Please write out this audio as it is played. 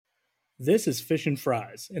This is Fish and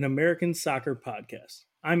Fries, an American soccer podcast.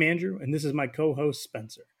 I'm Andrew, and this is my co-host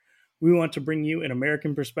Spencer. We want to bring you an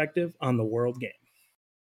American perspective on the world game.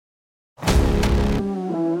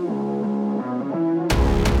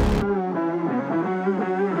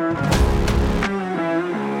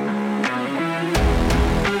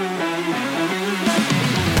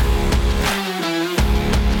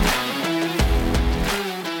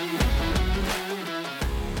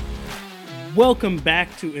 Welcome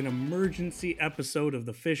back to an emergency episode of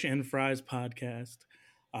the Fish and Fries podcast,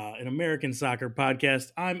 an American soccer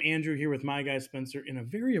podcast. I'm Andrew here with my guy Spencer in a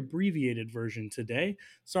very abbreviated version today.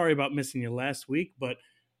 Sorry about missing you last week, but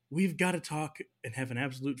we've got to talk and have an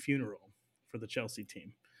absolute funeral for the Chelsea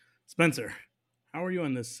team. Spencer, how are you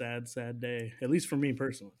on this sad, sad day? At least for me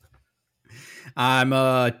personally. I'm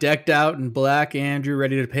decked out in black, Andrew,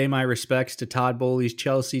 ready to pay my respects to Todd Boehly's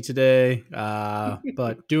Chelsea today,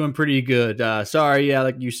 but doing pretty good. Sorry,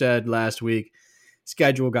 like you said last week,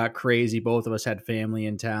 schedule got crazy. Both of us had family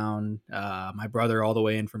in town. My brother all the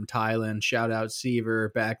way in from Thailand. Shout out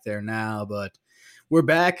Seaver, back there now. But we're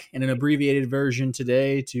back in an abbreviated version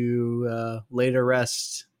today to lay to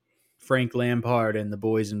rest Frank Lampard and the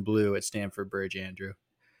boys in blue at Stamford Bridge, Andrew.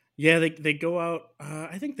 Yeah, they go out.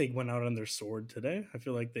 I think they went out on their sword today. I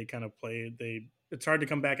feel like they kind of played. It's hard to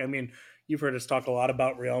come back. I mean, you've heard us talk a lot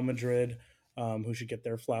about Real Madrid, who should get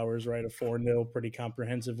their flowers, right? A 4-0, pretty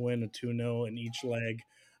comprehensive win, a 2-0 in each leg.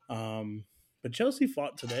 But Chelsea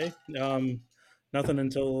fought today. Nothing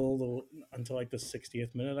until like the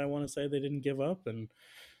 60th minute, I want to say. They didn't give up. And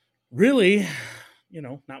really,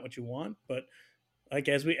 not what you want, but like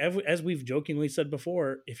as we've jokingly said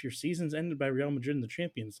before, if your season's ended by Real Madrid in the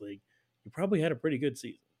Champions League, you probably had a pretty good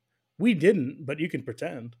season. We didn't, but you can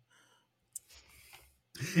pretend.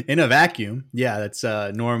 In a vacuum, yeah, that's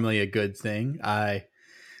normally a good thing. I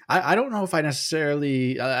don't know if I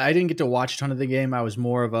necessarily I didn't get to watch a ton of the game. I was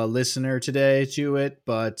more of a listener today to it,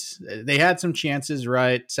 but they had some chances,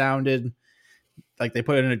 right? Sounded like they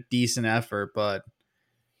put in a decent effort, but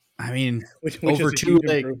I mean, which over two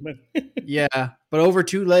legs, yeah, but over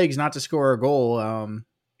two legs not to score a goal.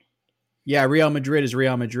 Yeah, Real Madrid is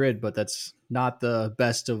Real Madrid, but that's not the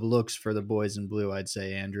best of looks for the boys in blue, I'd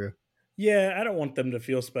say, Andrew. Yeah, I don't want them to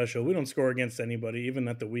feel special. We don't score against anybody. Even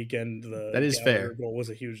at the weekend, that is fair. Goal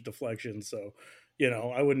was a huge deflection, so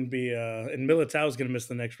I wouldn't be. And Militao's going to miss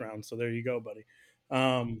the next round, so there you go, buddy.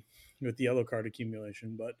 With the yellow card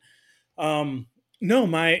accumulation, but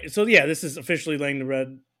this is officially laying to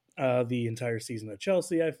red. The entire season of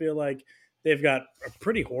Chelsea, I feel like they've got a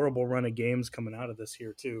pretty horrible run of games coming out of this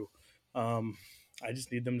here too. I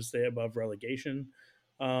just need them to stay above relegation.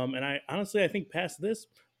 And I honestly, I think past this,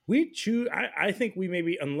 I think we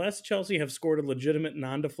maybe, unless Chelsea have scored a legitimate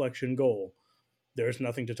non-deflection goal, there's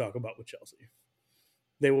nothing to talk about with Chelsea.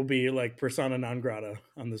 They will be like persona non grata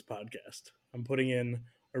on this podcast. I'm putting in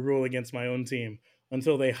a rule against my own team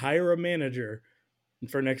until they hire a manager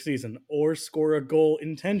for next season or score a goal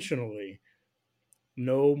intentionally.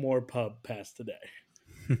 No more pub past today.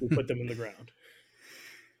 We put them in the ground.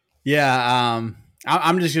 Yeah,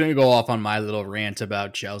 I'm just going to go off on my little rant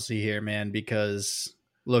about Chelsea here, man, because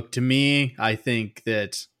look, to me, I think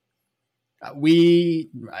that we,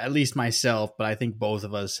 at least myself, but I think both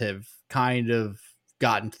of us have kind of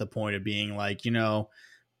gotten to the point of being like, a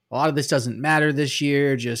lot of this doesn't matter this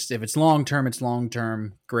year. Just if it's long-term, it's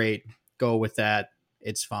long-term. Great. Go with that.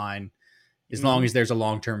 It's fine as long as there's a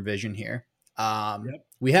long-term vision here.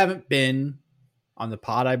 We haven't been on the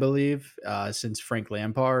pod, I believe, since Frank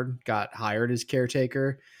Lampard got hired as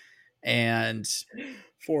caretaker, and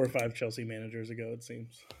 4 or 5 Chelsea managers ago, it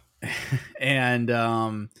seems. And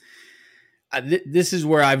this is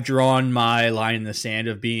where I've drawn my line in the sand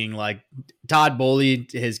of being like, Todd Boehly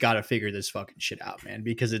has got to figure this fucking shit out, man,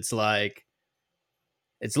 because it's like,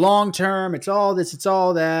 it's long-term. It's all this. It's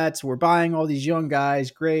all that. So we're buying all these young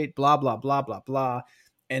guys. Great. Blah, blah, blah, blah, blah.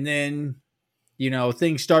 And then,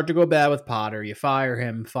 things start to go bad with Potter. You fire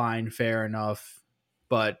him. Fine. Fair enough.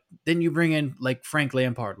 But then you bring in like Frank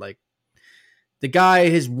Lampard. Like the guy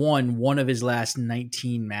has won one of his last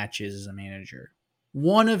 19 matches as a manager.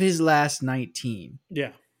 One of his last 19.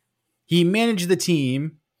 Yeah. He managed the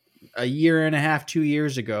team a year and a half, 2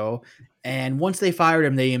 years ago. And once they fired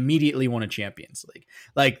him, they immediately won a Champions League.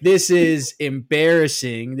 Like, this is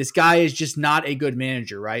embarrassing. This guy is just not a good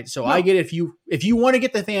manager, right? So I get if you want to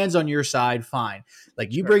get the fans on your side, fine.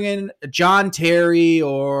 Like, you bring in John Terry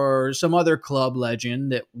or some other club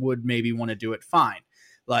legend that would maybe want to do it, fine.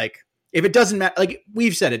 Like, if it doesn't matter, like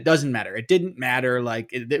we've said, it doesn't matter. It didn't matter. Like,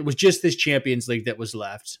 it was just this Champions League that was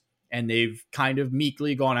left. and they've kind of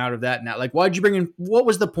meekly gone out of that now. Like, why'd you bring in? What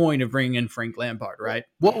was the point of bringing in Frank Lampard? Right?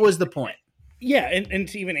 What was the point? Yeah, and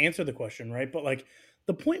to even answer the question, right? But like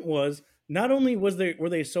the point was not only were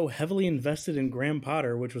they so heavily invested in Graham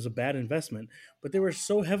Potter, which was a bad investment, but they were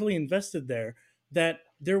so heavily invested there that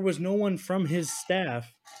there was no one from his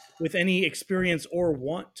staff with any experience or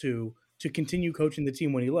want to continue coaching the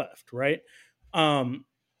team when he left, right? Um,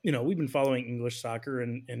 we've been following English soccer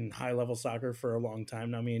and high level soccer for a long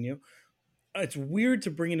time now, me and you. It's weird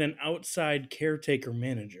to bring in an outside caretaker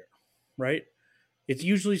manager, right? It's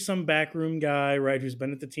usually some backroom guy, right, who's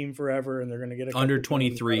been at the team forever, and they're going to get a Under couple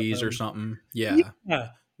games out of 23s or him. something. Yeah. Yeah,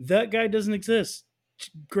 that guy doesn't exist.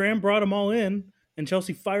 Graham brought them all in, and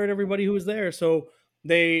Chelsea fired everybody who was there. So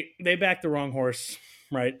they backed the wrong horse,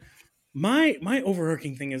 right? My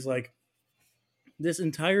overarching thing is like this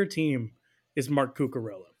entire team is Mark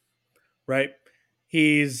Cucurella, right?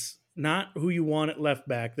 He's not who you want at left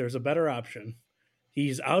back. There's a better option.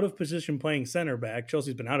 He's out of position playing center back.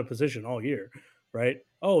 Chelsea's been out of position all year, right?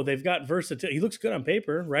 Oh, they've got versatility. He looks good on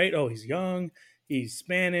paper, right? Oh, he's young. He's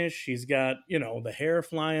Spanish. He's got, the hair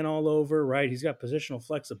flying all over, right? He's got positional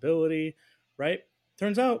flexibility, right?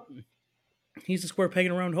 Turns out he's a square peg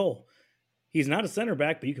in a round hole. He's not a center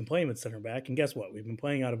back, but you can play him at center back. And guess what? We've been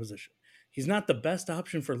playing out of position. He's not the best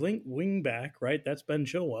option for wing back, right? That's Ben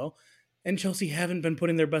Chilwell. And Chelsea haven't been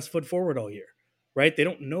putting their best foot forward all year, right? They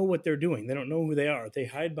don't know what they're doing. They don't know who they are. They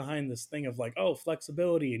hide behind this thing of like, oh,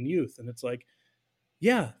 flexibility and youth. And it's like,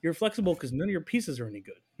 yeah, you're flexible because none of your pieces are any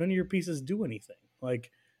good. None of your pieces do anything.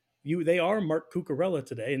 Like they are Mark Cucurella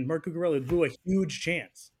today, and Mark Cucurella blew a huge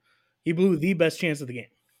chance. He blew the best chance of the game.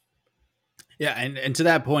 Yeah, and to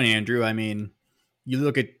that point, Andrew, I mean, you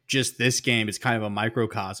look at just this game; it's kind of a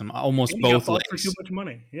microcosm. Almost both legs for too much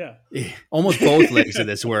money. Yeah, almost both legs of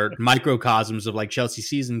this were microcosms of like Chelsea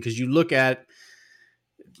season. Because you look at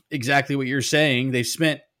exactly what you're saying; they've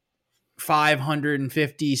spent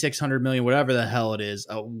 550, 600 million, whatever the hell it is,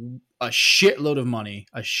 a shitload of money,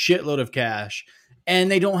 a shitload of cash,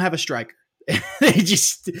 and they don't have a striker. They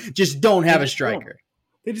just don't have a striker.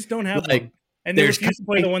 They just don't have one. And they refuse to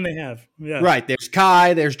play the one they have. Yeah. Right. There's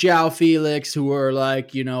Kai, there's João Felix, who are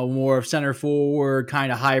like, more of center forward,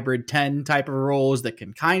 kind of hybrid 10 type of roles that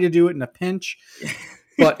can kind of do it in a pinch.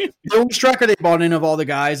 But the only striker they bought in of all the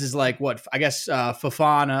guys is like what I guess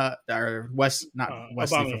Fofana or Wesley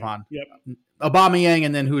Fofana. Yep. Aubameyang,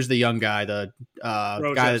 and then who's the young guy? The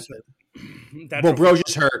guy that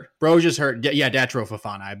Broja's hurt. Broja's hurt. Yeah, Datro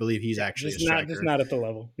Fofana. I believe he's actually just not at the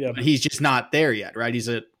level. Yeah, but he's just not there yet, right? He's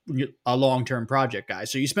a long-term project guy.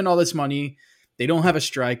 So you spend all this money, they don't have a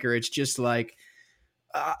striker. It's just like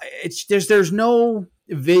there's no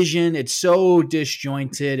vision. It's so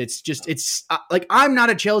disjointed. It's like I'm not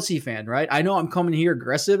a Chelsea fan, right? I know I'm coming here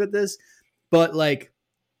aggressive at this, but like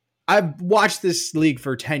I've watched this league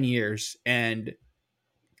for 10 years and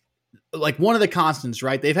like one of the constants,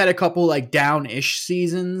 right? They've had a couple like down-ish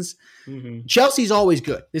seasons. Mm-hmm. Chelsea's always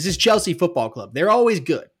good. This is Chelsea Football Club. They're always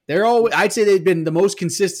good. I'd say they've been the most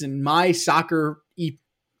consistent in my soccer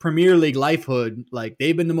Premier League lifehood. Like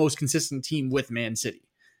they've been the most consistent team with Man City.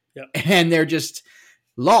 Yep. And they're just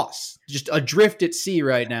lost, just adrift at sea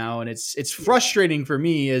right now. And it's frustrating for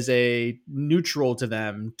me as a neutral to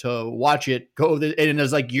them to watch it go. And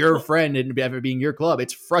as like your friend and ever being your club,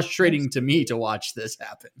 it's frustrating to me to watch this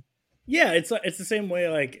happen. Yeah, it's the same way.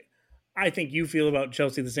 Like I think you feel about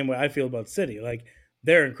Chelsea the same way I feel about City. Like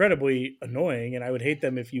they're incredibly annoying, and I would hate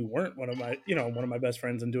them if you weren't one of my best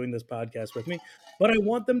friends and doing this podcast with me. But I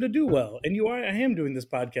want them to do well, and I am doing this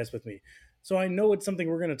podcast with me, so I know it's something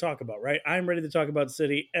we're going to talk about, right? I'm ready to talk about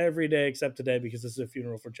City every day except today because this is a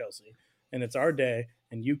funeral for Chelsea, and it's our day,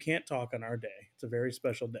 and you can't talk on our day. It's a very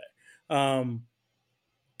special day,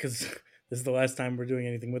 because this is the last time we're doing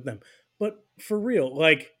anything with them. But for real,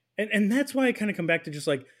 like. And that's why I kind of come back to just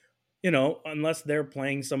like, unless they're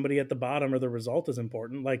playing somebody at the bottom or the result is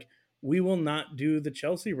important, like we will not do the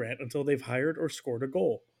Chelsea rant until they've hired or scored a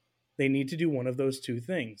goal. They need to do one of those two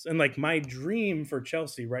things. And like my dream for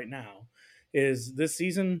Chelsea right now is this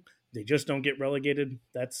season, they just don't get relegated.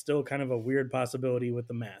 That's still kind of a weird possibility with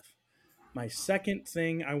the math. My second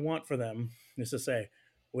thing I want for them is to say,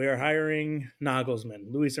 we are hiring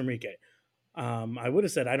Nagelsmann, Luis Enrique. I would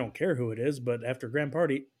have said I don't care who it is, but after Graham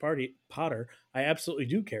Potter, I absolutely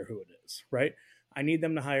do care who it is, right? I need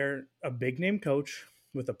them to hire a big name coach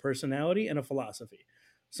with a personality and a philosophy.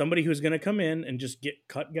 Somebody who's going to come in and just get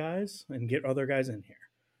cut guys and get other guys in here,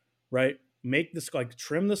 right? Make this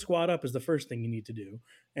trim the squad up is the first thing you need to do.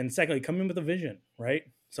 And secondly, come in with a vision, right?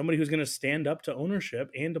 Somebody who's going to stand up to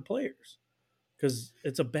ownership and to players because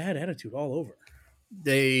it's a bad attitude all over.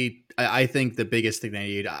 I think the biggest thing they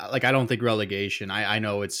need, like, I don't think relegation. I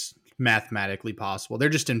know it's mathematically possible. They're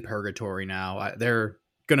just in purgatory now. They're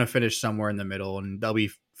gonna finish somewhere in the middle, and they'll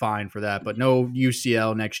be fine for that. But no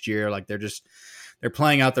UCL next year. Like, they're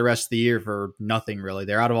playing out the rest of the year for nothing, really.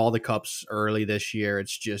 They're out of all the cups early this year.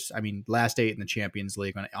 It's just, I mean, last 8 in the Champions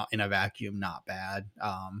League in a vacuum, not bad,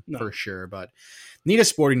 No. for sure. But need a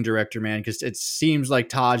sporting director, man, because it seems like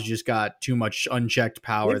Todd's just got too much unchecked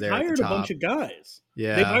power there at the Hired a top. bunch of guys.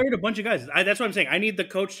 Yeah. They've hired a bunch of guys. That's what I'm saying. I need the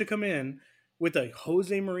coach to come in with a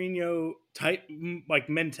Jose Mourinho type like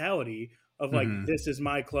mentality of like, this is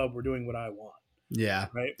my club. We're doing what I want. Yeah.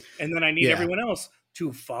 Right. And then I need everyone else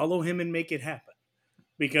to follow him and make it happen,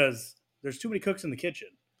 because there's too many cooks in the kitchen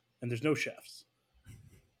and there's no chefs.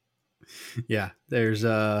 Yeah. There's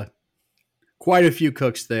quite a few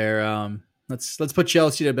cooks there. Let's put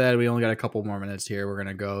Chelsea to bed. We only got a couple more minutes here. We're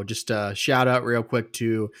gonna go. Just shout out real quick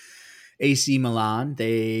to AC Milan.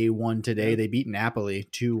 They won today. They beat Napoli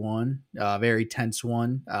 2-1. Very tense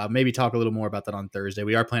one. Maybe talk a little more about that on Thursday.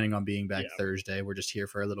 We are planning on being back Thursday. We're just here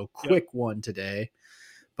for a little quick one today.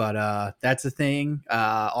 But that's the thing.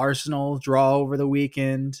 Arsenal draw over the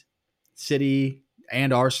weekend. City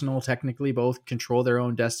and Arsenal technically both control their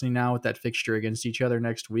own destiny now with that fixture against each other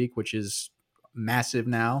next week, which is massive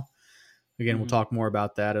now. Again, we'll talk more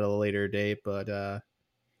about that at a later date, but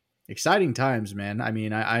exciting times, man. I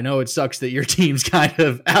mean, I know it sucks that your team's kind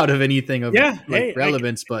of out of anything of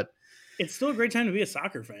relevance, but it's still a great time to be a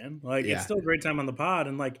soccer fan. Like, it's still a great time on the pod.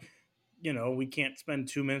 And like, you know, we can't spend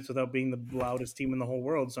 2 minutes without being the loudest team in the whole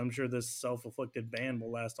world. So I'm sure this self-afflicted ban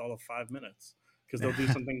will last all of 5 minutes because they'll do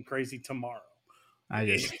something crazy tomorrow. I'm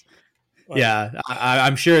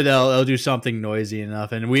sure they'll do something noisy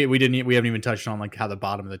enough, and we haven't even touched on like how the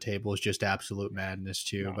bottom of the table is just absolute madness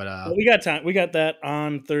too. No. But we got time. We got that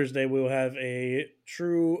on Thursday. We'll have a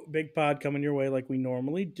true big pod coming your way like we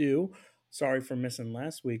normally do. Sorry for missing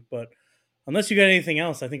last week, but unless you got anything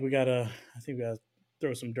else, I think we gotta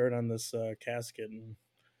throw some dirt on this casket and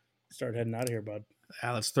start heading out of here, bud.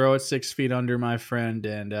 Let's throw it 6 feet under, my friend,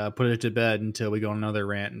 and put it to bed until we go on another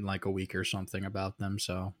rant in like a week or something about them.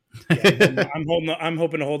 So I'm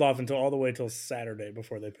hoping to hold off until all the way till Saturday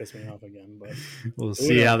before they piss me off again. But we'll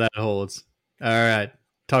see how that holds. All right.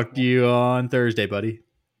 Talk to you on Thursday, buddy.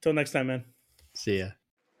 Till next time, man. See ya.